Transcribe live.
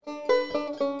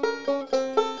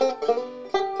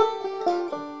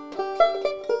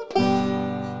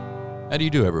do you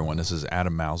do, everyone? This is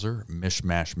Adam Mauser,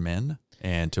 Mishmash Men,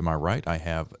 and to my right, I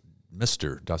have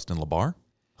Mr. Dustin LaBar.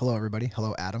 Hello, everybody.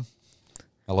 Hello, Adam.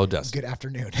 Hello, Dustin. Good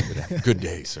afternoon. Good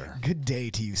day, sir. Good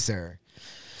day to you, sir.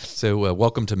 So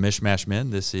welcome to Mishmash Men.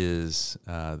 This is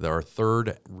our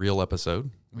third real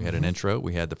episode. We had an intro.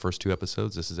 We had the first two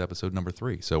episodes. This is episode number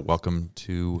 3. So welcome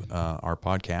to our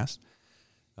podcast.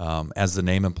 As the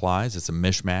name implies, it's a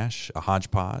mishmash, a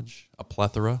hodgepodge, a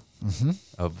plethora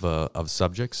of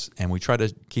subjects, and we try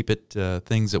to keep it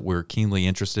things that we're keenly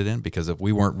interested in, because if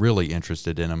we weren't really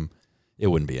interested in them, it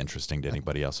wouldn't be interesting to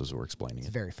anybody else as we're explaining it.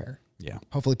 It's very fair. Yeah.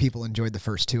 Hopefully people enjoyed the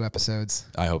first 2 episodes.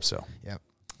 I hope so. Yep.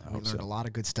 We learned a lot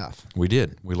of good stuff. We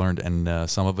did. We learned, and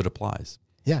some of it applies.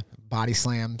 Yeah. Body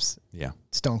slams. Yeah.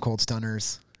 Stone cold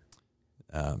stunners.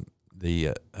 Trust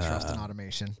and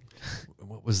automation.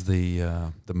 What was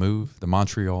the move? The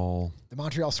Montreal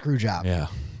screw job. Yeah.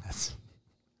 That's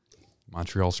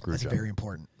Montreal screw job. That's very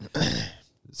important.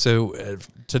 So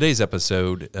today's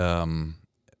episode,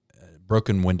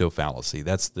 broken window fallacy.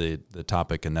 That's the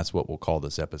topic, and that's what we'll call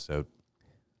this episode.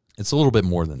 It's a little bit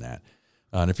more than that.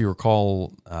 And if you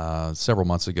recall, several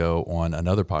months ago on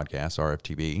another podcast,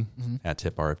 RFTB, at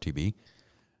Tip RFTB,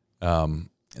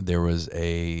 there was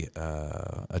a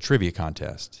trivia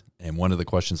contest. And one of the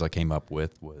questions I came up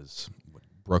with was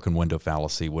broken window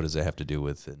fallacy. What does it have to do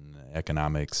with in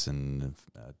economics and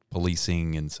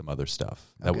policing and some other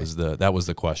stuff? That was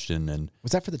the question. And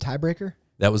was that for the tiebreaker?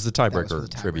 That was the tiebreaker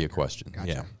trivia question. Gotcha.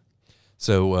 Yeah.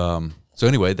 So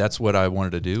anyway, that's what I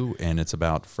wanted to do, and it's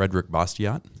about Frederick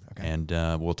Bastiat. Okay. And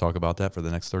we'll talk about that for the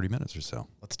next 30 minutes or so.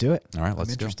 Let's do it. All right, let's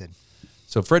I'm interested. Go.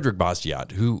 So Frederick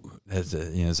Bastiat, who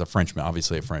is a Frenchman,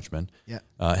 obviously a Frenchman. Yeah.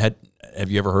 Have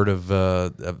you ever heard of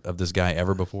this guy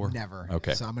ever before? Never.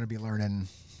 Okay. So I'm going to be learning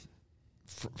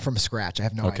from scratch. I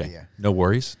have no idea. No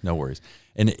worries.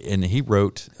 And he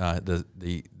wrote the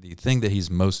thing that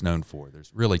he's most known for.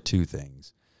 There's really 2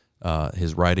 things: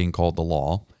 his writing called The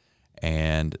Law,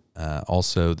 and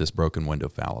also this broken window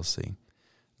fallacy.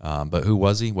 But who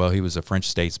was he? Well, he was a French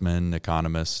statesman,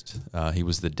 economist. He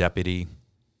was the deputy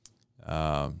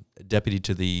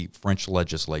to the French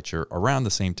legislature around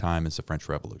the same time as the French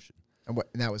Revolution. And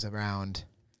that was around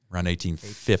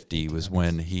 1850 was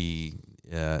when he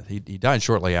died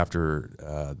shortly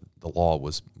after the law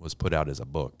was put out as a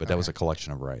book, but that was a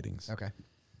collection of writings. Okay.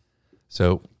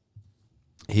 So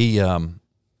he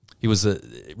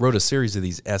wrote a series of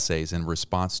these essays in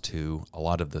response to a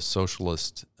lot of the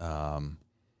socialist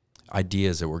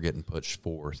ideas that were getting pushed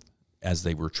forth as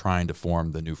they were trying to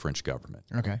form the new French government.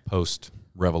 Okay.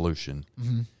 Post-revolution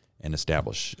and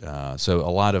establish. So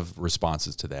a lot of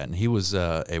responses to that. And he was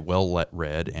a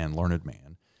well-read and learned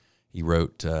man. He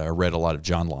read a lot of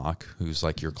John Locke, who's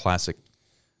like your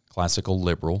classical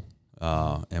liberal.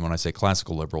 And when I say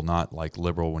classical liberal, not like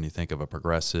liberal when you think of a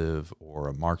progressive or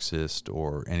a Marxist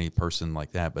or any person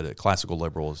like that, but a classical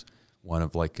liberal is one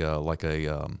of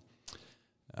the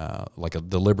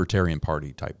Libertarian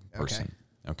Party type person.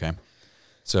 Okay.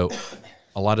 So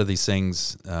a lot of these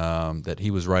things that he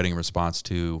was writing in response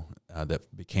to that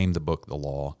became the book, The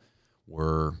Law,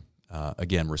 were,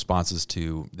 again, responses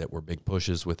to that were big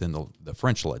pushes within the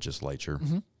French legislature.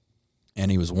 And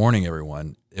he was warning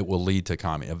everyone, it will lead to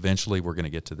communism. Eventually, we're going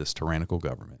to get to this tyrannical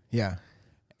government. Yeah.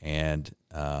 And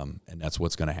that's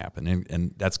what's going to happen.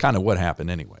 And that's kind of what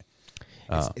happened anyway.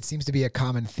 It seems to be a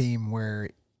common theme where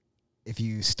if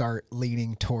you start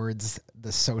leaning towards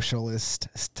the socialist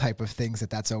type of things,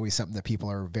 that's always something that people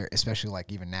are very, especially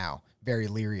like even now, very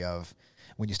leery of.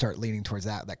 When you start leaning towards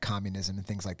that communism and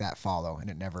things like that follow, and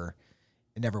it never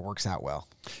works out well.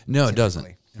 No, it doesn't.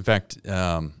 In fact,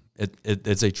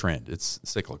 it's a trend. It's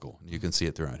cyclical. You can see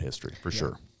it throughout history for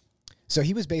sure. So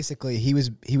he was basically he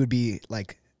would be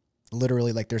like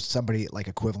literally like there's somebody like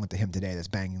equivalent to him today that's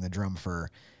banging the drum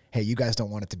for, hey, you guys don't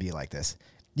want it to be like this.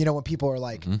 You know, when people are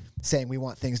like saying we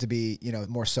want things to be,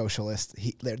 more socialist,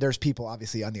 there's people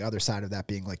obviously on the other side of that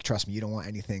being like, trust me, you don't want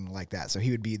anything like that. So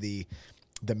he would be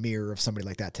the mirror of somebody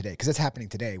like that today, because it's happening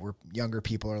today where younger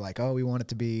people are like, oh, we want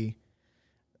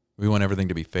everything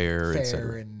to be fair, et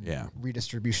cetera. And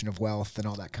redistribution of wealth and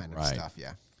all that kind of stuff.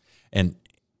 Yeah. And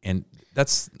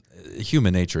that's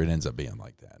human nature. It ends up being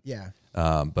like that. Yeah.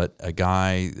 But a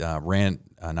guy,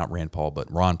 not Rand Paul,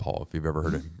 but Ron Paul, if you've ever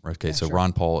heard of him. Okay. Yeah, so sure.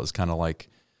 Ron Paul is kind of like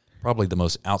probably the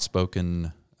most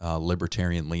outspoken,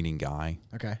 libertarian leaning guy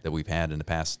that we've had in the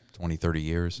past 20, 30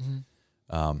 years.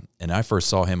 And I first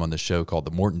saw him on the show called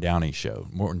the Morton Downey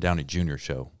Jr.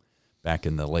 show back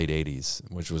in the late 80s,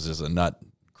 which was just a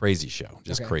crazy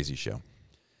show.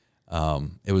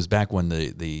 It was back when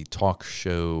the talk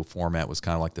show format was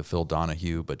kind of like the Phil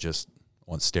Donahue, but just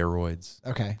on steroids.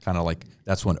 Okay. Kind of like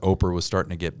that's when Oprah was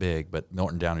starting to get big, but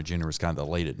Milton Downey Jr. was kind of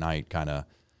the late at night, kind of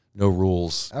no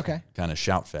rules, Okay. kind of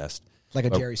shout fest. Like a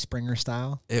But Jerry Springer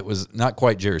style? it was not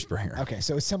quite Jerry Springer Okay,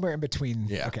 so it's somewhere in between.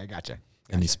 Yeah. Okay, gotcha.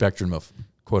 in the spectrum of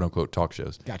quote unquote talk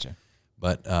shows. Gotcha.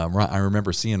 But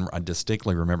I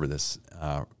distinctly remember this,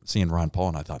 seeing Ron Paul,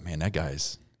 and I thought, man,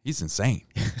 he's insane.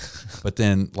 But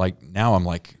then, like, now I'm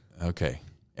like, okay,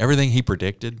 everything he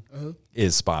predicted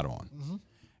is spot on. Mm-hmm.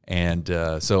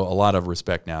 And so a lot of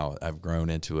respect now. I've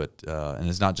grown into it. And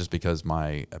it's not just because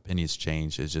my opinions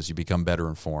change. It's just you become better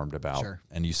informed about, Sure.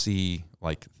 and you see,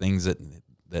 like, things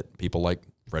that people like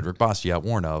Frederick Bastiat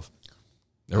warn of.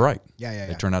 They're right. Yeah.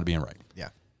 They turn out to being right. Yeah.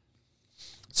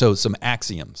 So some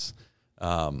axioms.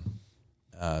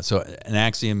 So an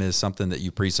axiom is something that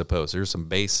you presuppose.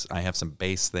 I have some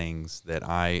base things that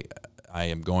I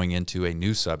am going into a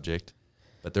new subject,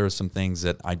 but there are some things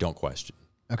that I don't question.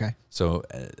 Okay. So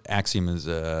axiom is,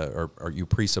 or you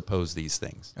presuppose these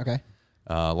things. Okay.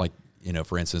 Like,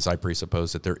 for instance, I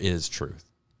presuppose that there is truth,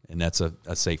 and that's a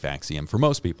safe axiom for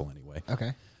most people anyway.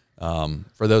 Okay.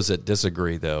 For those that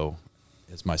disagree, though,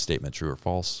 is my statement true or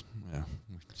false? Yeah.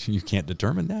 You can't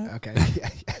determine that. Okay. Yeah.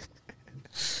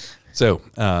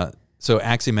 So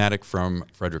axiomatic from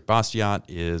Frederick Bastiat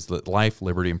is that life,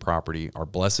 liberty, and property are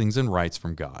blessings and rights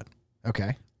from God.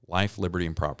 Okay. Life, liberty,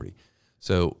 and property.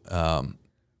 So,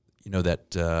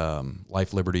 that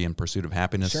life, liberty, and pursuit of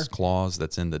happiness Sure. clause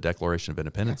that's in the Declaration of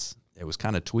Independence. It was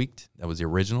kind of tweaked. That was the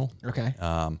original. Okay.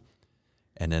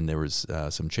 And then there was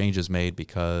some changes made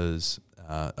because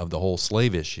of the whole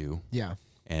slave issue. Yeah.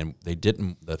 And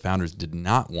the founders did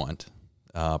not want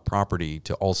property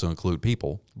to also include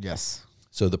people. Yes.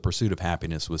 So the pursuit of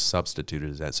happiness was substituted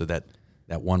as that. So that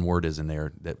one word is in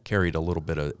there that carried a little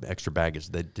bit of extra baggage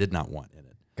they did not want in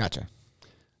it. Gotcha.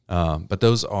 But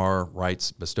those are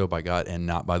rights bestowed by God and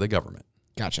not by the government.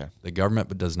 Gotcha. The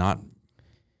government does not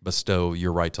bestow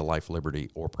your right to life, liberty,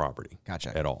 or property.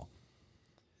 Gotcha. At all.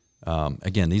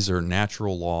 Again, these are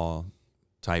natural law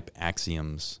type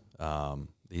axioms.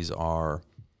 These are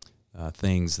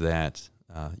things that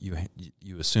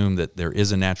you assume that there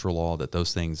is a natural law, that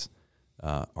those things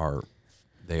are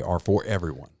for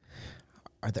everyone.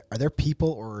 Are there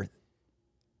people, or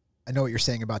I know what you're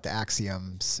saying about the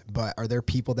axioms, but are there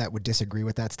people that would disagree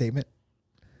with that statement?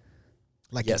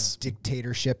 Like Yes. in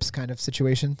dictatorships kind of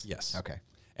situations? Yes. Okay.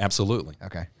 Absolutely.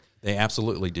 Okay. They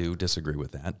absolutely do disagree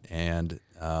with that. And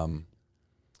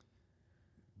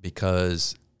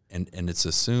because, and it's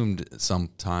assumed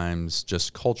sometimes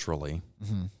just culturally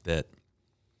that,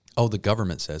 the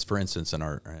government says, for instance,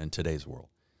 in today's world,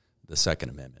 the Second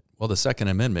Amendment. Well, the Second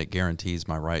Amendment guarantees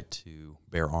my right to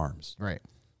bear arms. Right.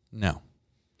 No.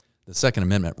 The Second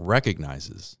Amendment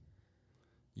recognizes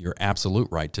your absolute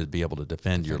right to be able to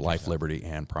defend your life, liberty,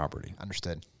 and property.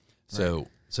 Understood. So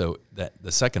that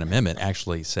the Second Amendment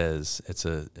actually says it's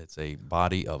a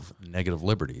body of negative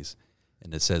liberties,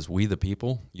 and it says we the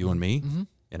people, you and me,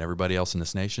 and everybody else in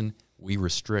this nation, we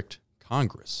restrict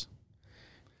Congress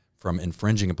from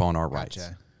infringing upon our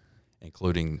rights,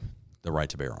 including the right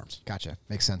to bear arms. Gotcha.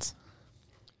 Makes sense.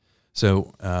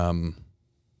 So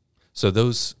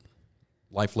those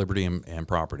life, liberty, and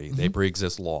property, they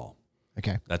pre-exist law.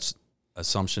 Okay. That's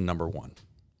assumption number one,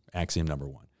 axiom number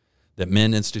one. That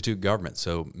men institute government.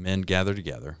 So men gather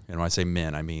together. And when I say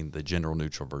men, I mean the gender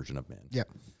neutral version of men. Yep.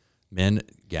 Men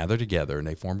gather together and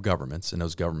they form governments, and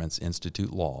those governments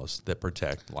institute laws that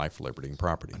protect life, liberty, and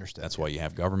property. Understood. That's why you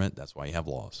have government. That's why you have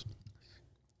laws.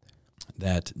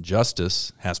 That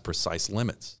justice has precise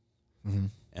limits,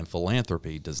 and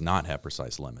philanthropy does not have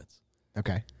precise limits.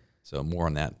 Okay. So more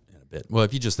on that in a bit. Well,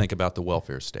 if you just think about the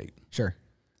welfare state. Sure.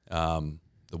 The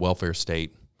welfare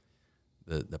state,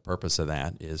 the purpose of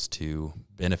that is to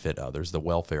benefit others, the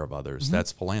welfare of others.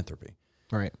 That's philanthropy.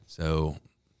 Right. So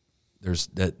there's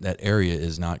that area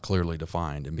is not clearly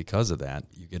defined, and because of that,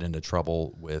 you get into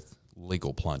trouble with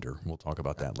legal plunder. We'll talk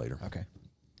about that later. Okay.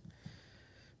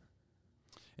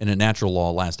 In a natural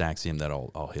law, last axiom that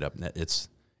I'll hit up, it's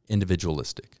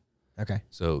individualistic. Okay.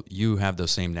 So you have those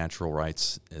same natural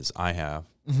rights as I have,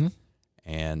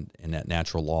 and in that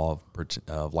natural law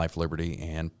of life, liberty,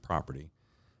 and property,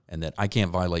 and that I can't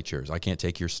violate yours. I can't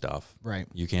take your stuff. Right.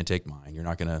 You can't take mine. You're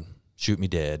not going to shoot me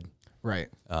dead. Right.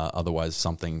 Otherwise,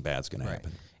 something bad's going to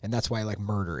happen. And that's why, like,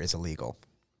 murder is illegal.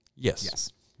 Yes.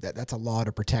 Yes. That's a law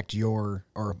to protect your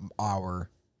or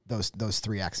our those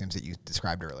three axioms that you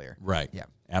described earlier. Right. Yeah.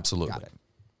 Absolutely. Got it.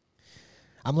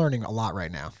 I'm learning a lot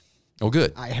right now. Oh,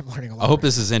 good. I am learning a lot. I hope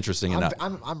this is interesting enough.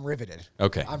 I'm riveted.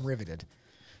 Okay. I'm riveted.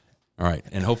 All right.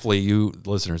 And hopefully you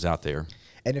listeners out there.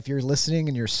 And if you're listening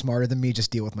and you're smarter than me,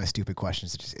 just deal with my stupid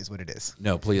questions. It just is what it is.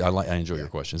 No, please. I enjoy your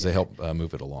questions. They help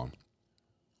move it along.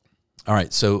 All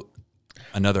right. So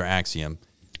another axiom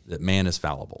that man is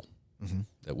fallible,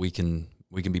 that we can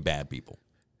be bad people.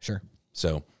 Sure.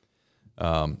 So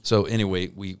anyway,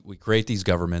 we create these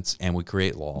governments and we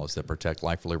create laws that protect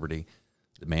life, liberty.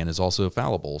 The man is also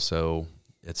fallible. So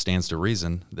it stands to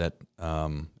reason that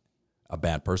a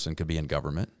bad person could be in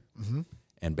government,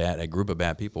 and a group of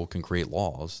bad people can create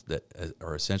laws that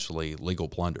are essentially legal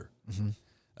plunder. And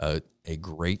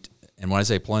when I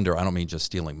say plunder, I don't mean just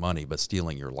stealing money, but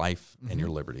stealing your life and your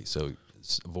liberty. So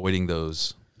avoiding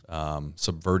those,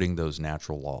 subverting those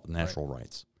natural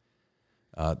rights.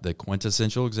 The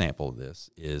quintessential example of this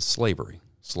is slavery.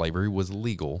 Slavery was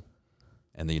legal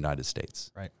in the United States.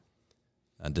 Right.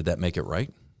 Did that make it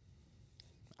right?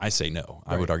 I say no.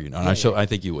 I would argue no. I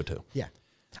think you would too. Yeah.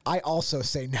 I also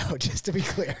say no, just to be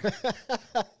clear.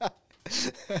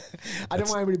 I don't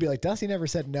want anybody to be like, Dusty never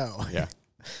said no. Yeah.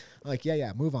 Like,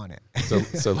 yeah, move on it.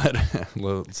 So let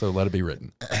it be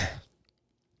written.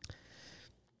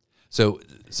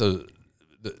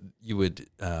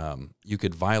 You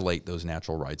could violate those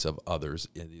natural rights of others,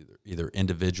 either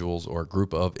individuals or a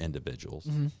group of individuals.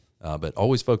 But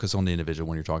always focus on the individual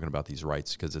when you're talking about these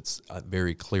rights, because it's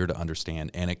very clear to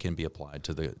understand, and it can be applied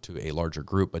to a larger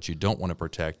group. But you don't want to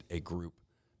protect a group,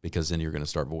 because then you're going to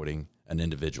start voiding an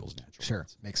individual's natural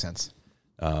rights. Makes sense.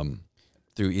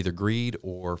 Through either greed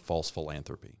or false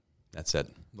philanthropy. That's that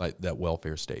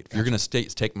welfare state. If you're going to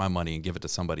take my money and give it to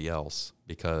somebody else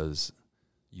because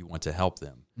you want to help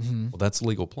them, well, that's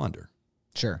legal plunder.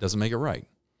 Sure. Doesn't make it right.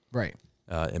 Right.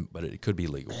 But it could be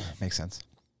legal. Makes sense.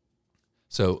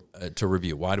 So to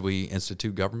review, why do we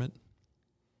institute government?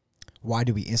 Why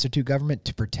do we institute government?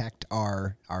 To protect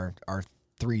our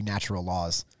three natural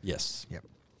laws. Yes. Yep.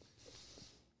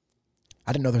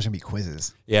 I didn't know there was going to be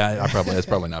quizzes. Yeah, that's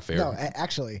probably not fair. No,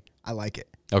 actually, I like it.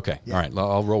 Okay. Yeah. All right.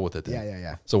 I'll roll with it then.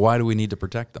 Yeah. So why do we need to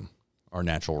protect them, our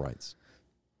natural rights?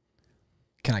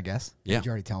 Can I guess? Yeah. Did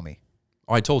you already tell me?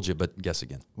 Oh, I told you, but guess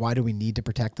again. Why do we need to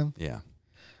protect them? Yeah.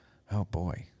 Oh,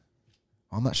 boy.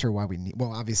 Well, I'm not sure why we need...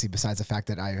 Well, obviously, besides the fact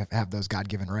that I have those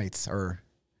God-given rights, they're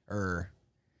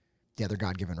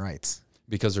God-given rights.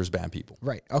 Because there's bad people.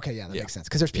 Right. Okay, yeah, that makes sense.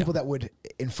 Because there's people that would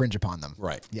infringe upon them.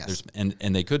 Right. Yes.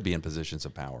 And they could be in positions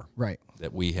of power. Right.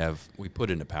 That we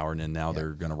put into power, and then now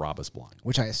they're going to rob us blind.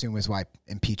 Which I assume is why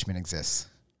impeachment exists.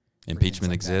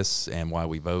 Impeachment exists, and why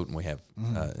we vote, and we have,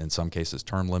 in some cases,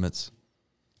 term limits.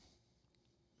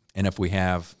 And if we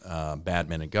have bad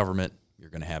men in government, you're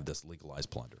going to have this legalized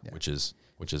plunder, which is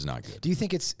not good. Do you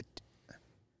think it's...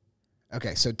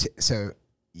 Okay, so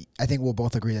I think we'll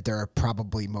both agree that there are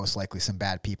probably most likely some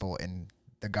bad people in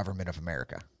the government of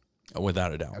America.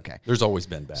 Without a doubt. Okay. There's always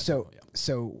been bad people.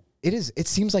 So it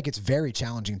seems like it's very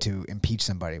challenging to impeach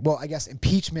somebody. Well, I guess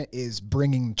impeachment is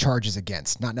bringing charges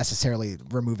against, not necessarily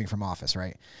removing from office,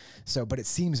 right? But it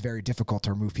seems very difficult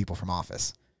to remove people from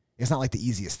office. It's not like the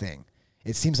easiest thing.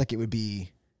 It seems like it would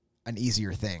be an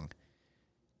easier thing.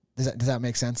 Does that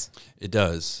make sense? It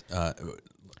does.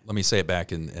 Let me say it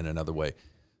back in another way.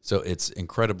 So it's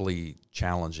incredibly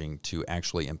challenging to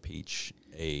actually impeach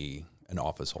an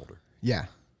office holder. Yeah.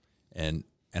 And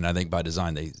I think by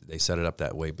design they set it up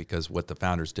that way, because what the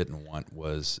founders didn't want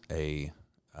was a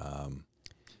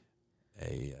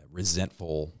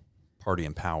resentful party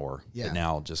in power that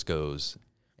now just goes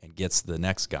and gets the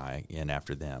next guy in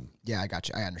after them. Yeah, I got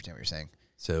you. I understand what you're saying.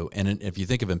 So, and if you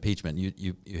think of impeachment,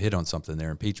 you hit on something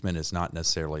there. Impeachment is not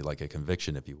necessarily like a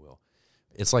conviction, if you will.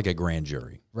 It's like a grand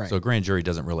jury. Right. So a grand jury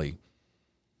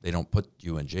they don't put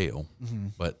you in jail,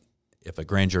 but if a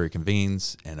grand jury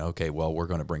convenes and, we're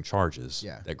going to bring charges,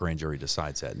 that grand jury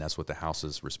decides that, and that's what the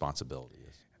House's responsibility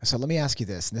is. So let me ask you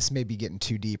this, and this may be getting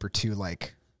too deep or too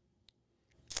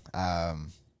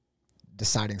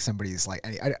deciding somebody's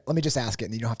let me just ask it,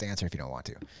 and you don't have to answer if you don't want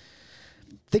to.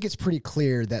 I think it's pretty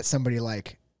clear that somebody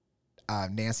like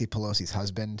Nancy Pelosi's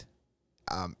husband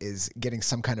is getting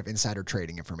some kind of insider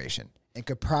trading information, and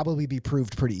could probably be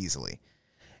proved pretty easily.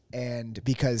 And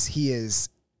because he is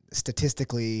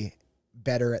statistically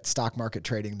better at stock market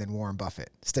trading than Warren Buffett,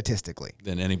 statistically.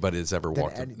 Than anybody that's ever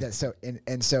walked.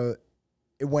 So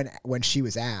when she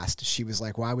was asked, she was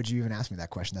like, "Why would you even ask me that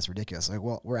question? That's ridiculous." Like,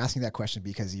 well, we're asking that question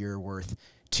because you're worth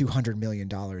 $200 million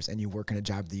and you work in a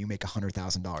job that you make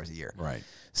 $100,000 a year. Right.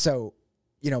 So,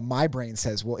 my brain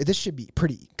says, well, this should be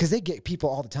pretty, because they get people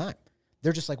all the time.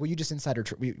 They're just like, well, you just insider,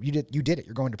 you did it.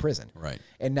 You're going to prison. Right.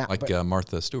 And now,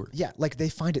 Martha Stewart. Yeah. Like they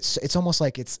find it's almost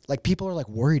like it's like people are like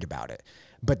worried about it,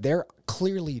 but they're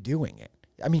clearly doing it.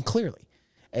 I mean, clearly.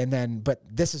 And then, but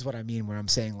this is what I mean when I'm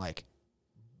saying like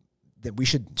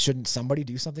that shouldn't somebody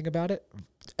do something about it,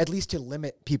 at least to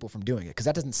limit people from doing it, because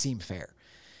that doesn't seem fair.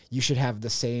 You should have the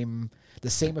same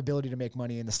ability to make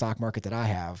money in the stock market that I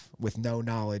have, with no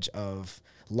knowledge of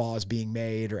laws being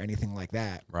made or anything like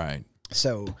that. Right.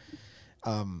 So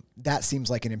that seems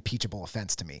like an impeachable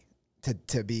offense to me.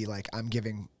 To be like, I'm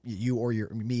giving you or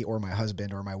me or my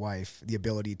husband or my wife the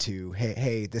ability to,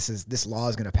 hey, this law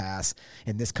is going to pass,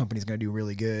 and this company's going to do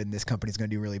really good, and this company's going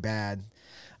to do really bad.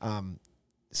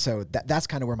 So that's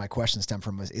kind of where my question stemmed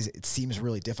from. Is it seems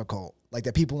really difficult, like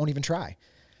that people won't even try.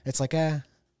 It's like,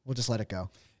 we'll just let it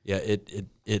go. Yeah, it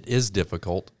is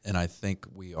difficult, and I think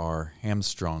we are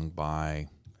hamstrung by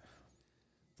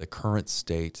the current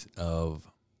state of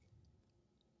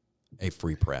a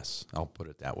free press. I'll put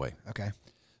it that way. Okay.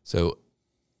 So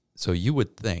you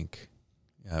would think,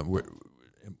 we're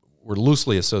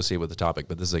loosely associated with the topic,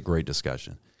 but this is a great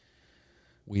discussion.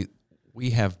 We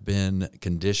have been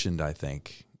conditioned, I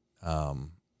think,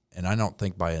 and I don't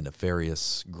think by a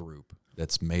nefarious group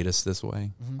that's made us this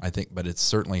way. Mm-hmm. I think, but it's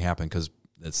certainly happened because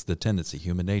it's the tendency,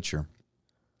 human nature.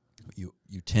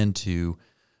 You tend to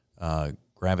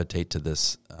gravitate to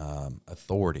this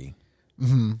authority.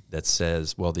 Mm-hmm. That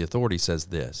says, well, the authority says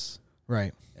this.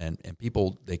 Right. And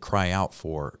people, they cry out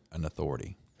for an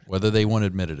authority, whether they want to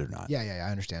admit it or not. Yeah, I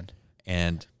understand.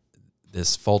 And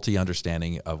this faulty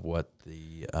understanding of what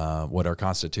what our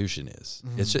Constitution is.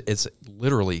 Mm-hmm. It's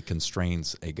literally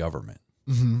constrains a government.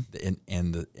 Mm-hmm.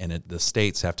 And the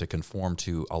states have to conform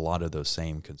to a lot of those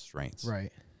same constraints.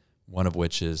 Right. One of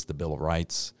which is the Bill of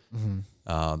Rights,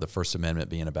 mm-hmm. The First Amendment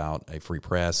being about a free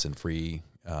press and free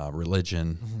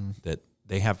religion, mm-hmm. that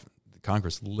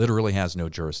Congress literally has no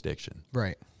jurisdiction.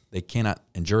 Right. They cannot,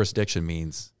 and jurisdiction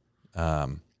means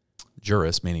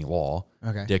juris, meaning law,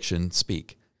 okay. Diction,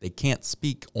 speak. They can't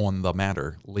speak on the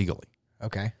matter legally.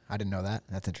 Okay. I didn't know that.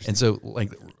 That's interesting.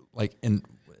 And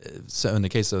so in the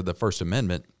case of the First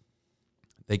Amendment,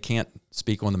 they can't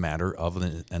speak on the matter of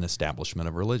an establishment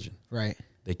of religion. Right.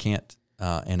 They can't,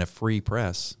 and a free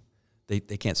press, they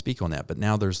can't speak on that. But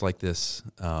now there's like this,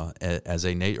 as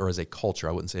a culture,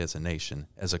 I wouldn't say as a nation,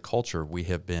 as a culture, we've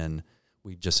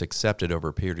just accepted over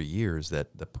a period of years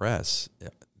that the press,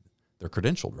 they're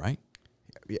credentialed, right?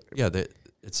 Yeah.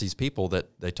 It's these people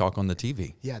that they talk on the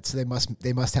TV. Yeah, so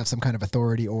they must have some kind of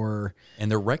authority, and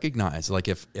they're recognized. Like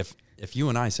if you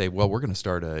and I say, well, we're going to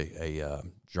start a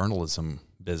journalism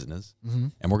business, mm-hmm.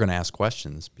 and we're going to ask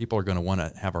questions, people are going to want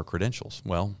to have our credentials.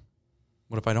 Well,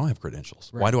 what if I don't have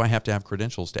credentials? Right. Why do I have to have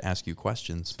credentials to ask you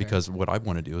questions? That's because fair. What I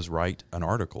want to do is write an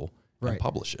article and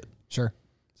publish it. Sure.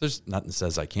 So there's nothing that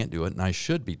says I can't do it, and I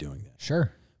should be doing that.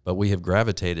 Sure. But we have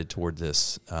gravitated toward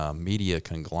this media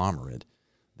conglomerate.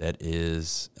 That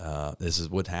is, this is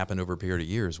what happened over a period of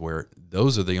years, where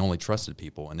those are the only trusted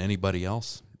people, and anybody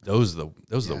else, those are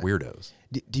the weirdos.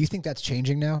 Do you think that's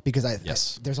changing now?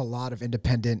 Because there's a lot of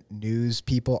independent news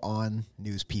people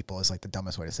is like the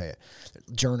dumbest way to say it,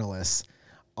 journalists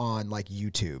on like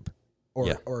YouTube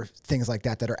or things like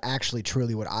that are actually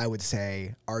truly what I would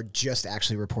say are just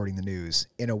actually reporting the news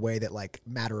in a way that like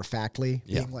matter of factly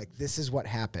being like, this is what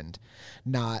happened,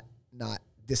 not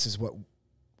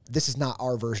this is not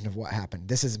our version of what happened.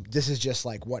 This is just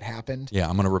like what happened. Yeah,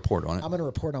 I'm going to report on it. I'm going to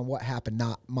report on what happened,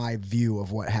 not my view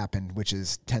of what happened, which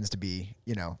tends to be,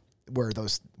 where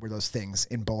those things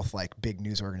in both like big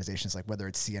news organizations, like whether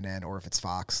it's CNN or if it's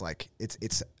Fox, like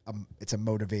it's a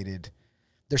motivated.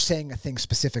 They're saying a thing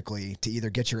specifically to either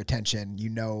get your attention.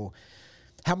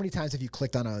 How many times have you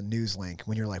clicked on a news link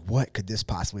when you're like, what could this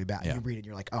possibly be about? And you read it and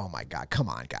you're like, oh my God, come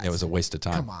on, guys. It was a waste of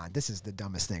time. Come on, this is the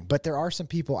dumbest thing. But there are some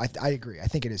people, I agree. I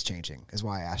think it is changing, is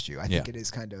why I asked you. I think it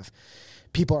is kind of,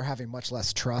 people are having much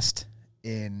less trust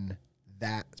in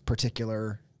that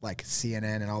particular, like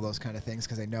CNN and all those kind of things,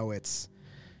 because they know it's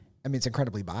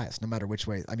incredibly biased, no matter which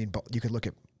way. You could look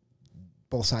at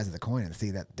both sides of the coin and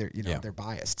see that they're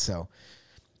biased. So,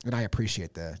 and I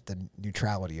appreciate the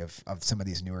neutrality of some of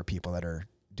these newer people that are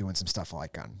doing some stuff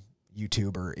like on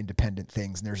YouTube or independent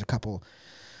things. And there's a couple,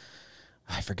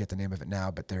 I forget the name of it now,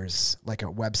 but there's like a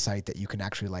website that you can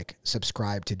actually like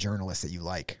subscribe to journalists that you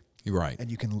like. You're right.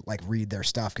 And you can like read their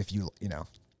stuff if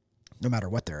no matter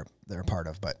what they're a part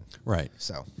of, but right.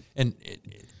 So, and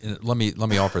let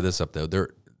me offer this up though.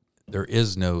 There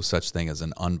is no such thing as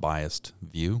an unbiased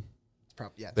view.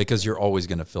 Because you're always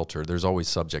going to filter. There's always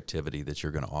subjectivity that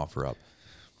you're going to offer up.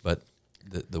 But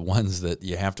the ones that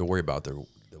you have to worry about, they're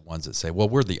the ones that say, well,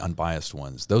 we're the unbiased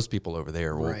ones. Those people over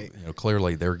there, right.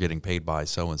 Clearly they're getting paid by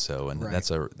so-and-so, and right.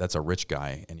 that's a rich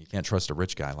guy, and you can't trust a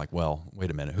rich guy. Like, well,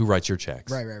 wait a minute, who writes your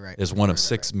checks? Right. There's one of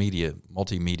six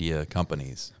multimedia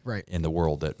companies in the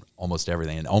world that almost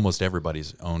everything, and almost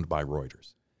everybody's owned by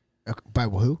Reuters. Okay, by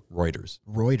who? Reuters.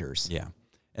 Reuters. Yeah.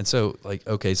 And so, like,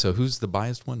 okay, so who's the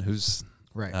biased one? Who's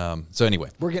Right. So anyway,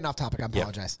 We're getting off topic. I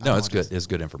apologize. no, it's good. It's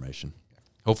good information.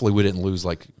 Hopefully, we didn't lose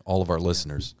like all of our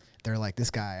listeners. They're like, this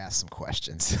guy asked some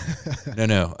questions.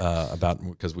 No, about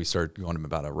because we started going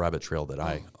about a rabbit trail that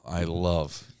I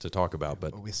love to talk about,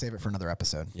 but We save it for another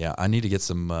episode. yeah, I need to get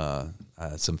some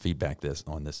feedback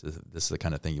on this. This is the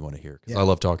kind of thing you want to hear because Yeah. I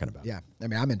love talking about it. Yeah. I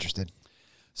mean, I'm interested.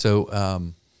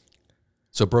 So,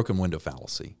 so broken window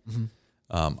fallacy.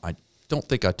 I don't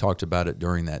think I talked about it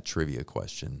during that trivia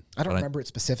question. I don't remember it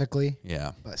specifically.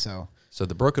 Yeah. But so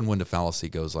the broken window fallacy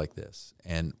goes like this,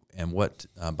 and what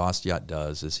Bastiat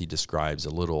does is he describes a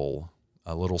little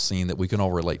scene that we can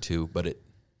all relate to, but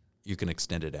you can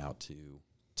extend it out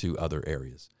to other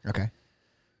areas. okay.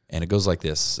 And it goes like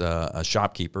this: a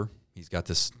shopkeeper, he's got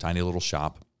this tiny little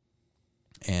shop,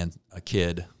 and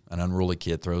an unruly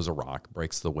kid, throws a rock,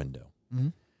 breaks the window,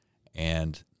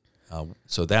 and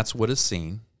so that's what is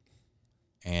seen.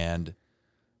 And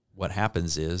what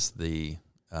happens is the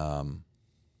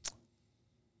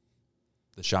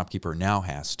shopkeeper now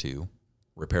has to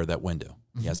repair that window.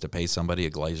 He has to pay somebody,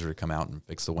 a glazer, to come out and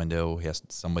fix the window.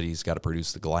 Somebody's got to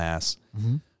produce the glass.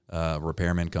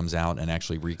 Repairman comes out and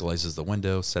actually reglazes the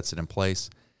window, sets it in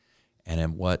place. And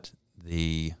then what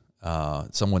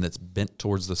someone that's bent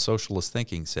towards the socialist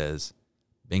thinking says,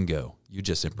 bingo, you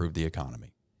just improved the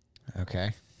economy. Okay.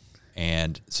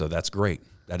 And so that's great.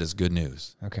 That is good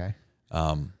news. Okay.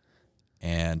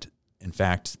 And in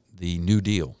fact, the New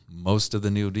Deal, most of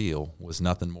the New Deal was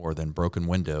nothing more than broken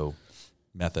window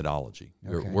methodology.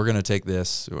 Okay. We're going to take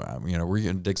this, we're going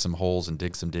to dig some holes and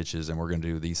dig some ditches, and we're going to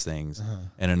do these things.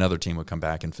 And another team would come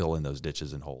back and fill in those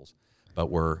ditches and holes. But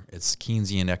it's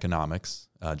Keynesian economics,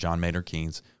 John Maynard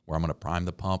Keynes, where I'm going to prime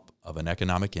the pump of an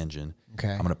economic engine.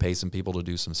 Okay. I'm going to pay some people to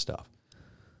do some stuff.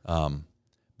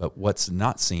 But what's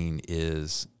not seen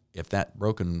is if that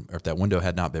window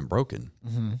had not been broken,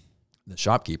 the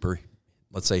shopkeeper,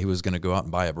 let's say he was going to go out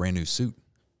and buy a brand new suit,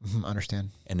 Understand.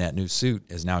 and that new suit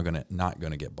is now not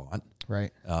going to get bought.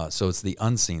 Right. So it's the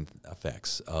unseen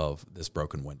effects of this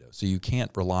broken window. So you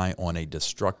can't rely on a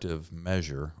destructive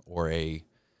measure or a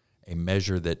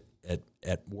measure that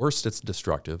at worst it's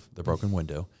destructive, the broken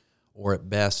window, or at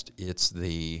best it's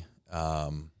a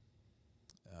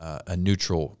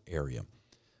neutral area.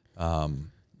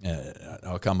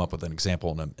 I'll come up with an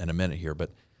example in a minute here,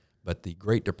 but the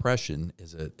Great Depression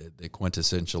is the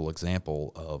quintessential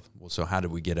example of, well, so how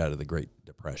did we get out of the Great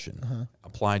Depression?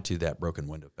 Applied to that broken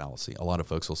window fallacy. A lot of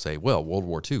folks will say, well, World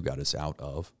War II got us out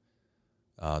of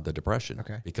the Depression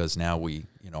because now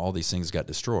all these things got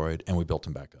destroyed and we built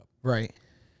them back up. Right.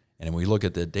 And when we look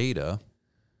at the data,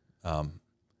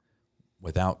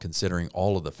 without considering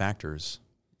all of the factors,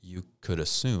 you could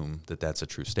assume that that's a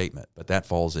true statement. But that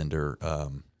falls under,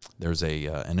 there's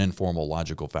an informal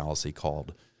logical fallacy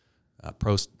called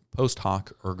post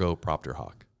hoc ergo propter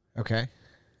hoc. Okay.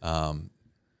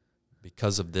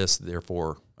 Because of this,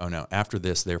 therefore, after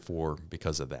this, therefore,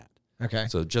 because of that. Okay.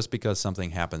 So just because something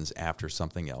happens after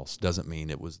something else doesn't mean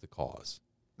it was the cause.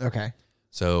 Okay.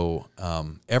 So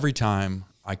every time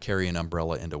I carry an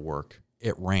umbrella into work,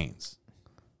 it rains.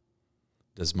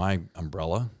 Does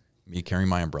me carrying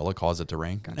my umbrella cause it to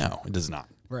rain? Gotcha. No, it does not.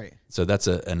 Right. So that's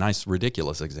a nice,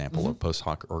 ridiculous example of post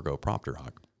hoc ergo propter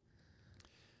hoc.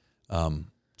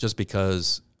 Just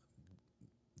because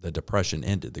the Depression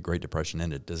ended, the Great Depression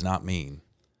ended, does not mean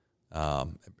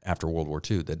after World War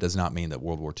II, that does not mean that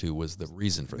World War II was the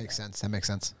reason for that. Makes sense. That makes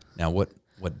sense. Now, what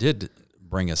did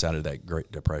bring us out of that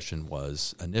Great Depression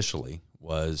was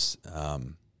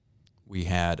we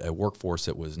had a workforce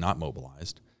that was not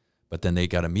mobilized, but then they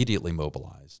got immediately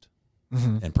mobilized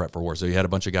and prepped for war. So you had a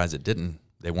bunch of guys that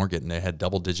they had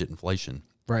double-digit inflation.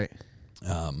 Right.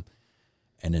 And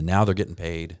then now they're getting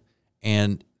paid,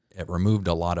 and it removed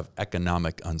a lot of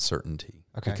economic uncertainty.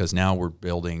 Okay. Because now we're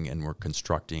building and we're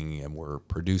constructing and we're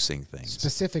producing things.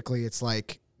 Specifically, it's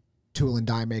like tool and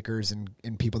die makers and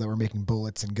people that were making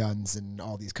bullets and guns and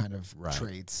all these kind of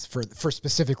trades for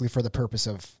specifically for the purpose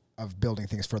of building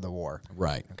things for the war.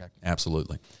 Right. Okay.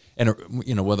 Absolutely. And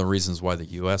one of the reasons why the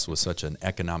U.S. was such an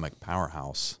economic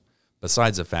powerhouse,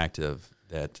 besides the fact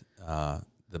that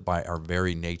by our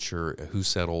very nature, who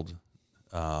settled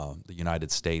the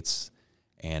United States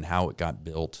and how it got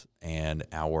built and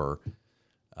our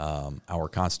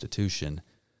Constitution,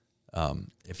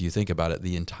 if you think about it,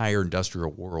 the entire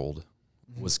industrial world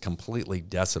was completely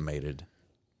decimated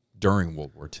during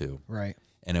World War II. Right.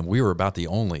 And then we were about the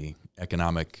only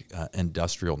economic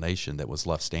industrial nation that was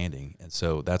left standing. And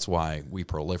so that's why we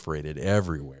proliferated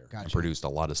everywhere and produced a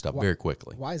lot of stuff very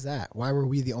quickly. Why is that? Why were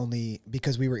we the only,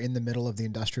 because we were in the middle of the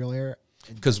industrial era?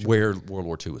 Because where World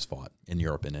War II was fought, in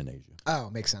Europe and in Asia. Oh,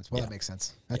 makes sense. Well, that makes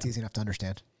sense. That's easy enough to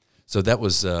understand. So that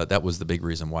was the big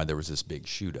reason why there was this big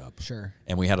shoot up. Sure.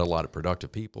 And we had a lot of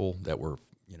productive people that were,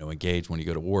 engaged. When you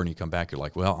go to war and you come back, you're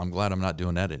like, well, I'm glad I'm not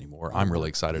doing that anymore. I'm really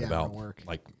excited about work.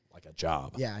 like a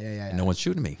job. Yeah. And no one's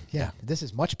shooting me. Yeah. This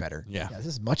is much better. Yeah. This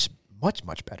is much, much,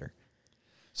 much better.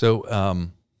 So,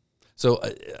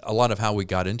 a lot of how we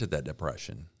got into that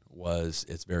depression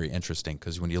it's very interesting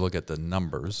because when you look at the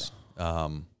numbers,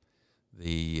 that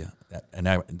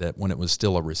when it was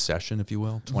still a recession, if you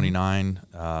will, 29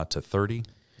 to 30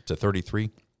 to 33,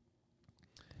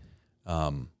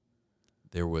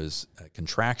 there was a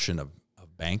contraction of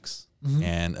banks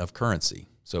and of currency.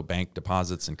 So bank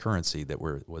deposits and currency that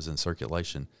was in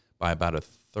circulation by about a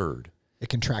third. It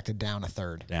contracted down a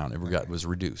third. It was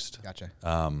reduced. Gotcha.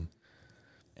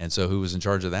 And so who was in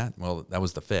charge of that? Well, that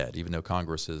was the Fed, even though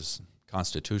Congress is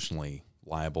constitutionally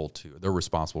they're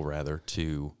responsible rather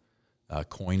to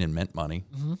coin and mint money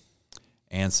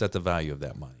and set the value of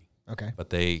that money. Okay. But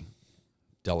they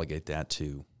delegate that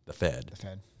to the Fed. The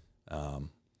Fed.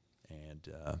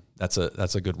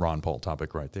 That's a good Ron Paul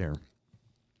topic right there.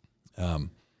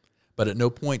 But at no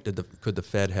point could the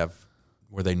Fed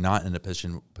were they not in a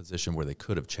position where they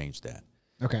could have changed that.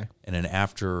 Okay. And then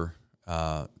after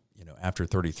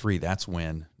 33, that's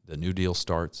when the New Deal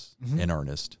starts in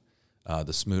earnest.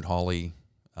 The Smoot-Hawley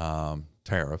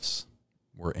tariffs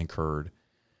were incurred,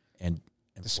 and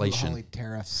inflation. The Smoot-Hawley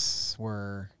tariffs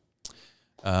were.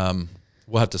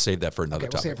 We'll have to save that for another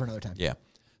topic. We'll save it for another time. Yeah.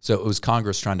 So it was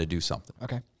Congress trying to do something.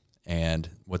 Okay. And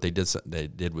what they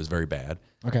did was very bad.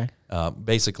 Okay.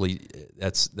 Basically,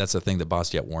 that's the thing that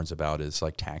Bastiat warns about is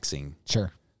like taxing.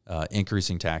 Sure.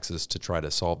 Increasing taxes to try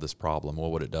to solve this problem. Well,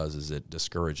 what it does is it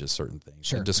discourages certain things.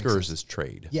 Sure. It discourages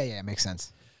trade. Yeah, it makes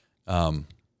sense.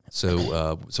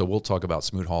 So we'll talk about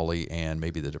Smoot-Hawley and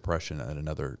maybe the Depression in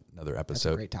another episode. That's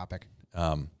a great topic.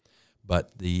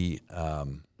 But I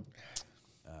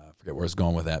forget where I was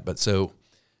going with that. But so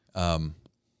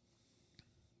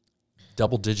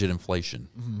double-digit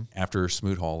inflation after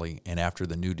Smoot-Hawley and after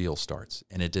the New Deal starts.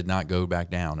 And it did not go back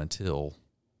down until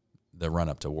the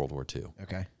run-up to World War II.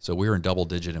 Okay. So we were in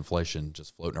double-digit inflation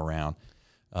just floating around.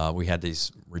 We had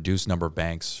these reduced number of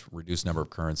banks, reduced number of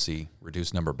currency,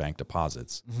 reduced number of bank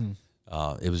deposits.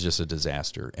 It was just a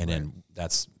disaster. And then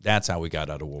that's how we got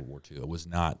out of World War II. It was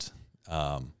not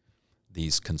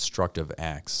these constructive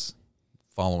acts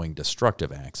following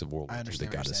destructive acts of World War II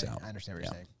that got us out. I understand what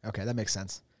you're saying. Okay, that makes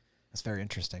sense. That's very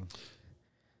interesting.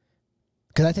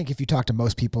 Because I think if you talk to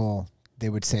most people, they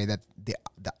would say that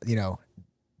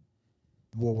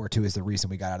World War II is the reason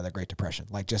we got out of the Great Depression.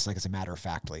 Just like as a matter of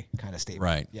factly kind of statement.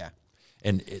 Right. Yeah.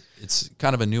 And it's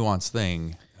kind of a nuanced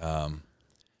thing,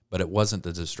 but it wasn't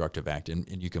the destructive act.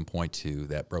 And you can point to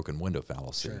that broken window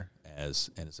fallacy and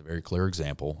it's a very clear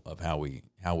example of how we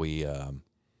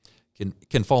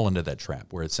can fall into that trap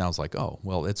where it sounds like, oh,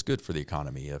 well, it's good for the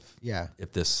economy if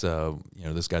this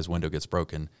this guy's window gets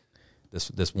broken,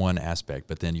 this one aspect,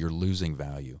 but then you're losing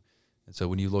value. And so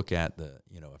when you look at a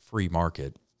free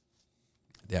market,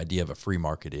 the idea of a free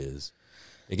market is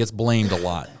it gets blamed a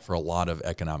lot for a lot of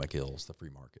economic ills, the free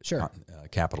market,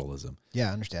 capitalism. Yeah,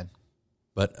 I understand.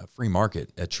 But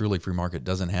a truly free market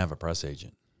doesn't have a press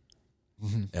agent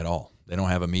at all. They don't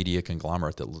have a media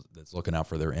conglomerate that's looking out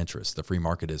for their interests. The free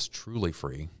market is truly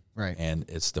free. Right. And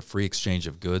it's the free exchange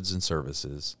of goods and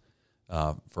services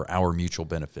for our mutual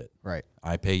benefit. Right.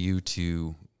 I pay you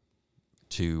to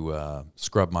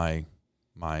scrub my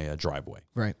driveway.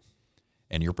 Right.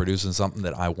 And you're producing something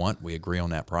that I want, we agree on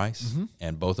that price,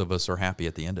 and both of us are happy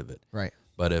at the end of it. Right.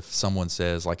 But if someone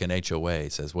says, like an HOA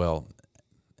says, well,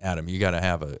 Adam, you got to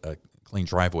have a clean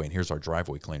driveway, and here's our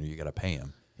driveway cleaner, you got to pay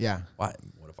him. Yeah. What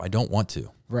if I don't want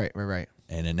to? Right.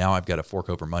 And then now I've got to fork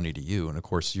over money to you, and of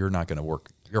course you're not going to work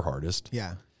your hardest.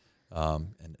 Yeah.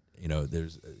 And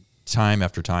there's time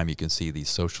after time you can see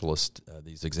these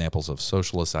these examples of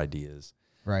socialist ideas.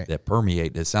 Right. That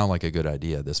permeate, that sound like a good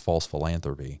idea, this false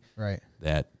philanthropy. Right.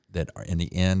 That in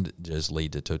the end just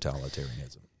lead to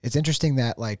totalitarianism. It's interesting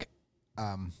that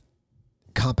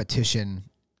competition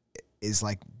is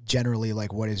generally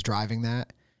what is driving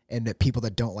that, and that people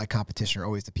that don't like competition are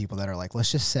always the people that are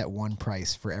let's just set one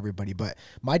price for everybody. But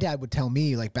my dad would tell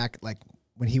me back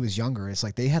when he was younger, it's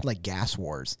they had gas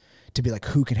wars to be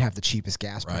who can have the cheapest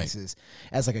gas prices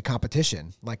as a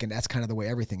competition. And that's kind of the way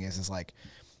everything is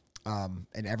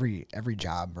in every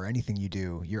job or anything you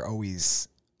do, you're always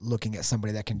looking at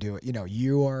somebody that can do it.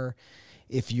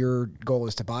 If your goal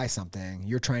is to buy something,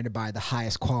 you're trying to buy the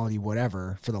highest quality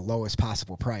whatever for the lowest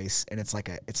possible price, and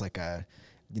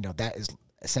that is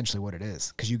essentially what it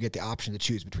is, because you get the option to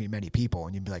choose between many people,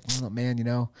 and you'd be like,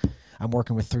 man, I'm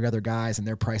working with 3 other guys and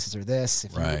their prices are this.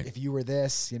 If you were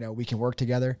this, we can work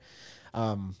together.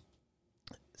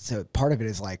 So part of it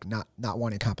is like not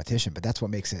wanting competition, but that's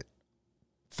what makes it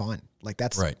fun. Like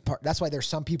that's that's why there's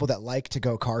some people that like to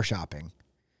go car shopping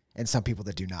and some people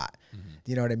that do not.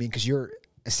 You know what I mean? Because you're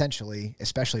essentially,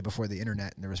 especially before the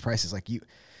internet and there was prices, like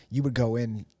you would go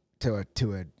in to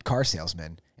a car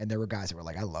salesman and there were guys that were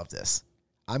like, I love this.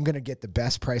 I'm going to get the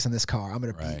best price on this car. I'm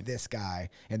going to beat this guy.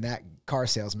 And that car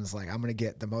salesman's like, I'm going to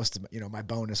get the most, my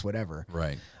bonus, whatever.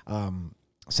 Right.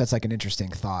 So that's like an interesting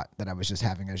thought that I was just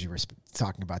having as you were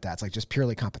talking about that. It's like just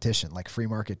purely competition, like free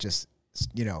market, just,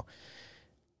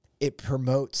 it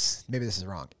promotes, maybe this is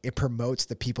wrong. It promotes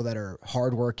the people that are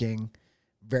hardworking,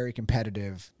 very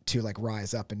competitive to like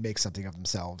rise up and make something of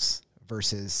themselves,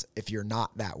 versus if you're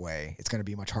not that way, it's going to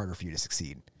be much harder for you to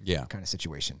succeed. Yeah. Kind of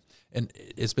situation. And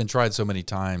it's been tried so many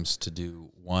times to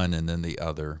do one and then the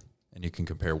other, and you can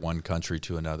compare one country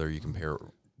to another. You compare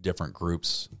different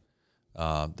groups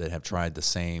that have tried the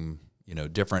same,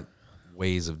 different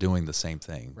ways of doing the same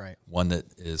thing. Right. One that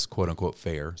is quote unquote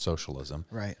fair, socialism.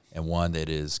 Right. And one that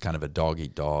is kind of a dog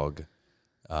eat dog,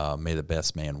 may the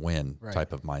best man win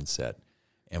type of mindset.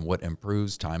 And what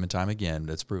improves time and time again,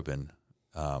 that's proven,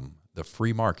 the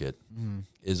free market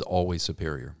is always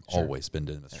superior, always been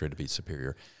demonstrated to be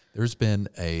superior. There's been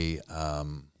there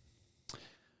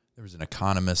was an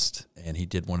economist, and he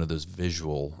did one of those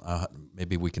visual,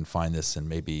 maybe we can find this, and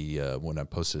maybe when we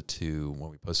post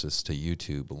this to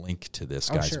YouTube, link to this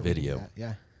guy's video.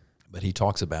 Yeah. But he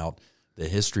talks about the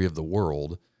history of the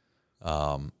world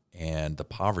and the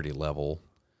poverty level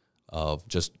of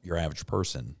just your average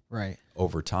person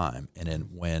over time. And then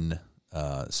when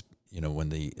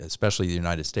especially the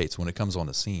United States, when it comes on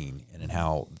the scene, and in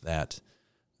how that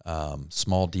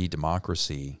small d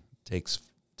democracy takes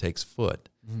foot,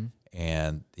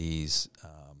 and these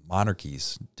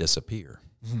monarchies disappear.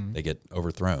 They get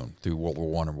overthrown through World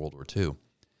War I and World War II.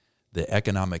 The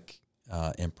economic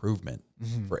improvement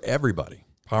for everybody,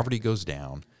 poverty goes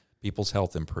down, people's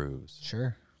health improves.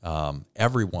 Sure.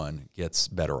 Everyone gets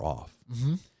better off.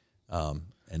 And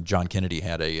John Kennedy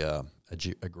had a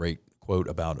great quote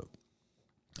about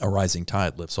a rising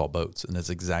tide lifts all boats, and that's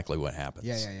exactly what happens.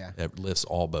 Yeah. It lifts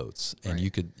all boats, and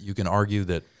you can argue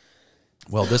that,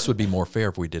 well, this would be more fair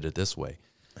if we did it this way,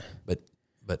 but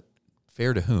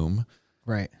fair to whom?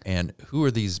 Right. And who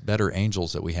are these better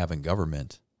angels that we have in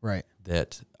government? Right.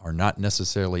 That are not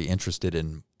necessarily interested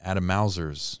in Adam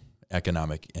Mauser's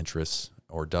economic interests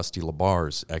or Dusty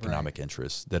LaBar's economic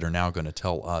interests, that are now going to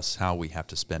tell us how we have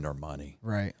to spend our money.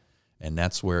 Right. And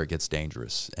that's where it gets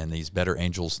dangerous. And these better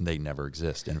angels, they never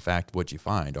exist. In fact, what you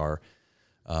find are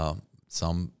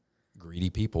some greedy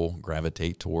people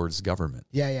gravitate towards government.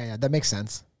 Yeah. That makes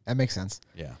sense.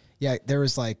 Yeah. Yeah, there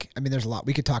was there's a lot.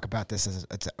 We could talk about this as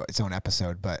its own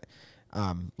episode, but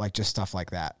like just stuff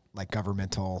like that, like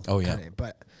governmental. Oh, yeah.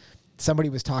 But somebody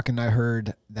was talking, I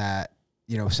heard that,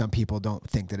 some people don't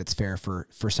think that it's fair for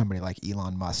somebody like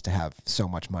Elon Musk to have so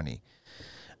much money.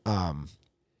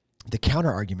 The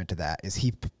counter argument to that is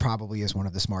he probably is one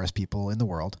of the smartest people in the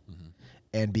world.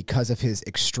 And because of his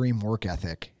extreme work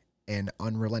ethic and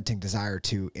unrelenting desire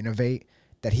to innovate,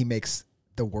 that he makes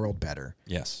the world better.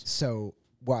 Yes. So,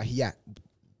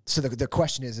 so the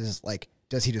question is like,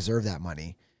 does he deserve that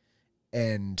money?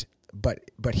 And, but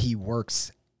he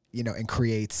works, and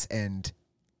creates and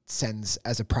sends,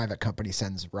 as a private company,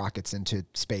 sends rockets into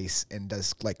space and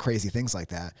does like crazy things like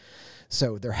that.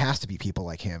 So there has to be people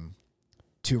like him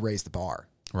to raise the bar.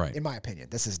 Right. In my opinion,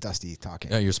 this is Dusty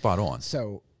talking. Yeah, you're spot on.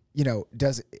 So,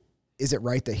 is it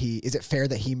right that is it fair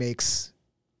that he makes,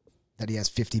 that he has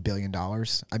 $50 billion?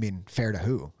 I mean, fair to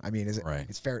who? I mean, is it,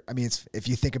 it's fair. I mean, it's, if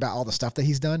you think about all the stuff that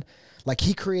he's done, like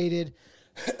he created,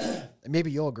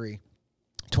 maybe you'll agree,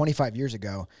 25 years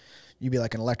ago, you'd be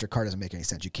like, an electric car doesn't make any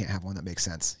sense. You can't have one that makes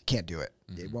sense. You can't do it.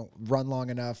 It won't run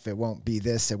long enough. It won't be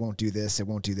this. It won't do this. It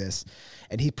won't do this.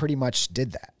 And he pretty much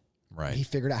did that. Right. He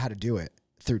figured out how to do it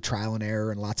through trial and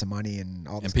error and lots of money and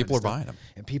all this. And people are buying them.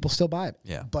 And people still buy it.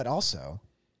 Yeah. But also,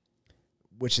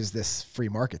 which is this free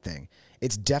market thing,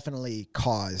 it's definitely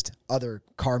caused other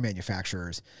car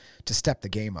manufacturers to step the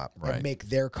game up and make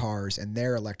their cars and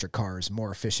their electric cars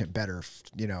more efficient, better,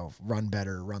 run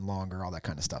better, run longer, all that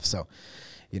kind of stuff. So,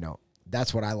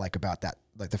 that's what I like about that,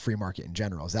 like the free market in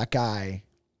general, is that guy,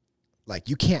 like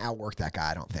you can't outwork that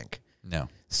guy, I don't think. No.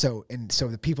 So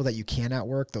the people that you can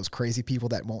outwork, those crazy people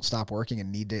that won't stop working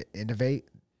and need to innovate,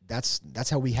 that's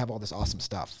how we have all this awesome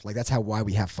stuff. Like that's why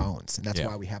we have phones, and that's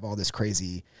why we have all this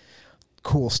crazy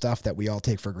cool stuff that we all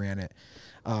take for granted.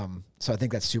 So I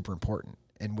think that's super important.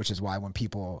 And which is why when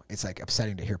people, it's like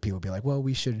upsetting to hear people be like, well,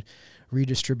 we should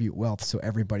redistribute wealth so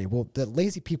everybody, well, the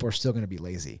lazy people are still going to be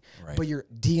lazy, Right. but you're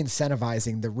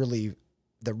de-incentivizing the really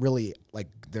like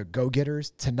the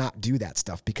go-getters to not do that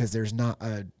stuff because there's not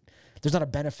a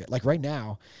benefit. Like right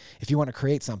now, if you want to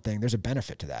create something, there's a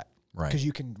benefit to that. Right. Because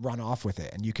you can run off with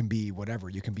it and you can be whatever.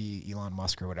 You can be Elon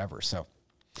Musk or whatever. So,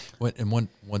 And one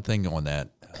thing on that,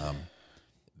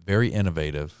 very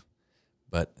innovative,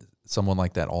 but someone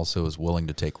like that also is willing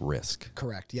to take risk.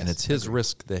 correct. Yes. And it's his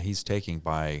risk that he's taking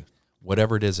by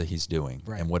whatever it is that he's doing,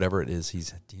 Right. and whatever it is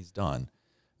he's done.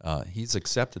 He's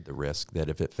accepted the risk that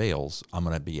if it fails, I'm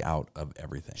going to be out of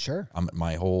everything. Sure.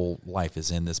 My whole life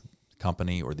is in this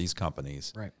company or these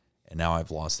companies, Right. and now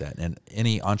I've lost that. And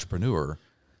any entrepreneur,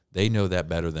 they know that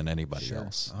better than anybody Sure,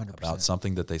 else 100%. about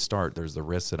something that they start. There's the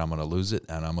risk that I'm going to lose it,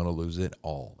 and I'm going to lose it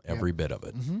all, every bit of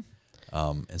it.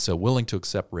 And so willing to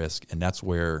accept risk, and that's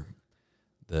where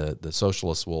the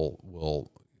socialists will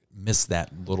miss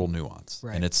that little nuance,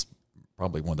 Right. and it's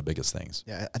probably one of the biggest things.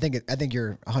 Yeah, I think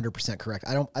you're 100% correct.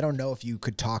 I don't know if you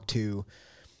could talk to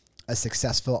a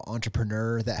successful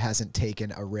entrepreneur that hasn't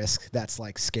taken a risk that's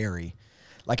like scary,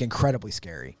 like incredibly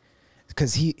scary.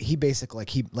 Because he basically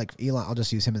like Elon, I'll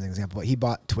just use him as an example, but he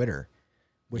bought Twitter,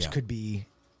 which Yeah. could be,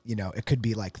 it could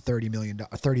be like $30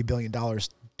 billion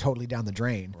totally down the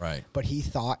drain. Right. But he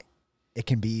thought it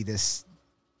can be this.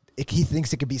 He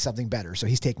thinks it could be something better, so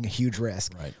he's taking a huge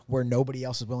risk. Right. Where nobody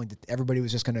else was willing to. Everybody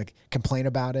was just going to complain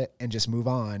about it and just move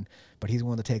on, but he's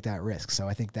willing to take that risk. So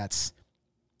I think that's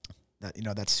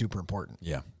super important.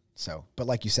 Yeah. So, but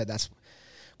like you said, that's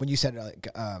when you said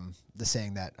the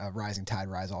saying that rising tide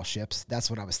rise all ships. That's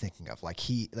what I was thinking of. Like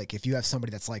if you have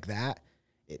somebody that's like that,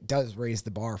 it does raise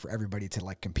the bar for everybody to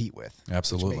like compete with.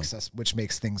 Absolutely. Which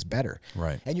makes things better.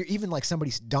 Right. And you're even like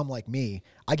somebody dumb like me.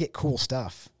 I get cool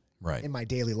stuff. Right. In my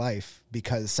daily life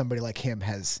because somebody like him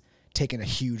has taken a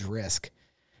huge risk,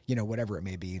 whatever it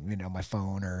may be, my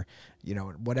phone or,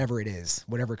 whatever it is,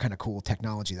 whatever kind of cool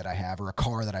technology that I have or a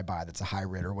car that I buy that's a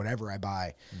hybrid or whatever I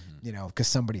buy, because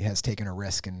somebody has taken a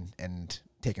risk and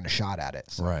taken a shot at it.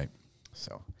 So, Right.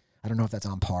 So I don't know if that's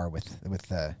on par with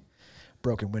the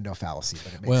broken window fallacy,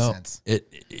 but it makes sense.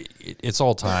 It's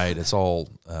all tied. It's all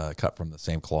cut from the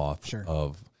same cloth.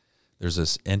 Sure. There's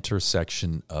this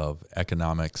intersection of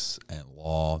economics and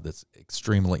law that's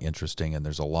extremely interesting, and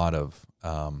there's a lot of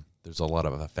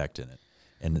effect in it.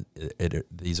 And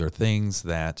these are things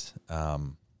that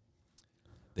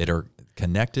are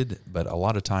connected, but a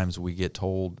lot of times we get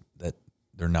told that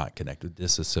they're not connected,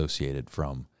 disassociated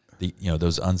from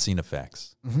those unseen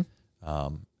effects.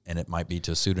 And it might be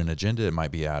to suit an agenda. It might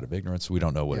be out of ignorance. We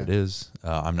don't know what it is.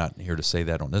 I'm not here to say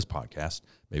that on this podcast.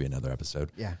 Maybe another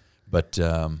episode. Yeah. But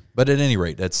at any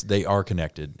rate, they are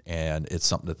connected, and it's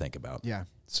something to think about. Yeah.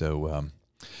 So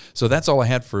that's all I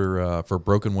had for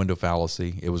broken window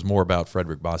fallacy. It was more about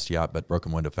Frederick Bastiat, but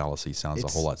broken window fallacy sounds a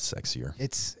whole lot sexier.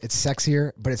 It's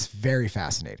sexier, but it's very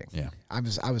fascinating. Yeah. I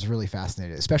was really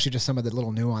fascinated, especially just some of the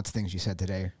little nuanced things you said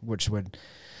today, which would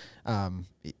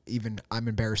even I'm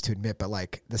embarrassed to admit, but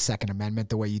like the Second Amendment,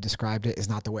 the way you described it is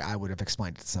not the way I would have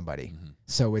explained it to somebody. Mm-hmm.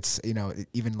 So it's,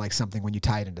 even like something when you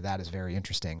tie it into that is very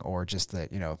interesting, or just the,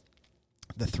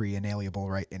 the three inalienable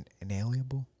rights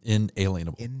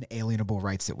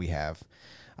that we have.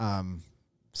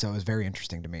 So it was very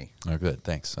interesting to me. Oh, good.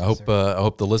 Thanks. I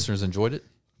hope the listeners enjoyed it.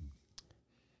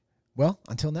 Well,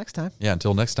 until next time. Yeah.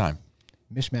 Until next time.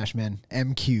 Mishmash Men,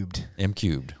 M cubed. M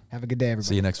cubed. Have a good day, everybody.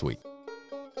 See you next week.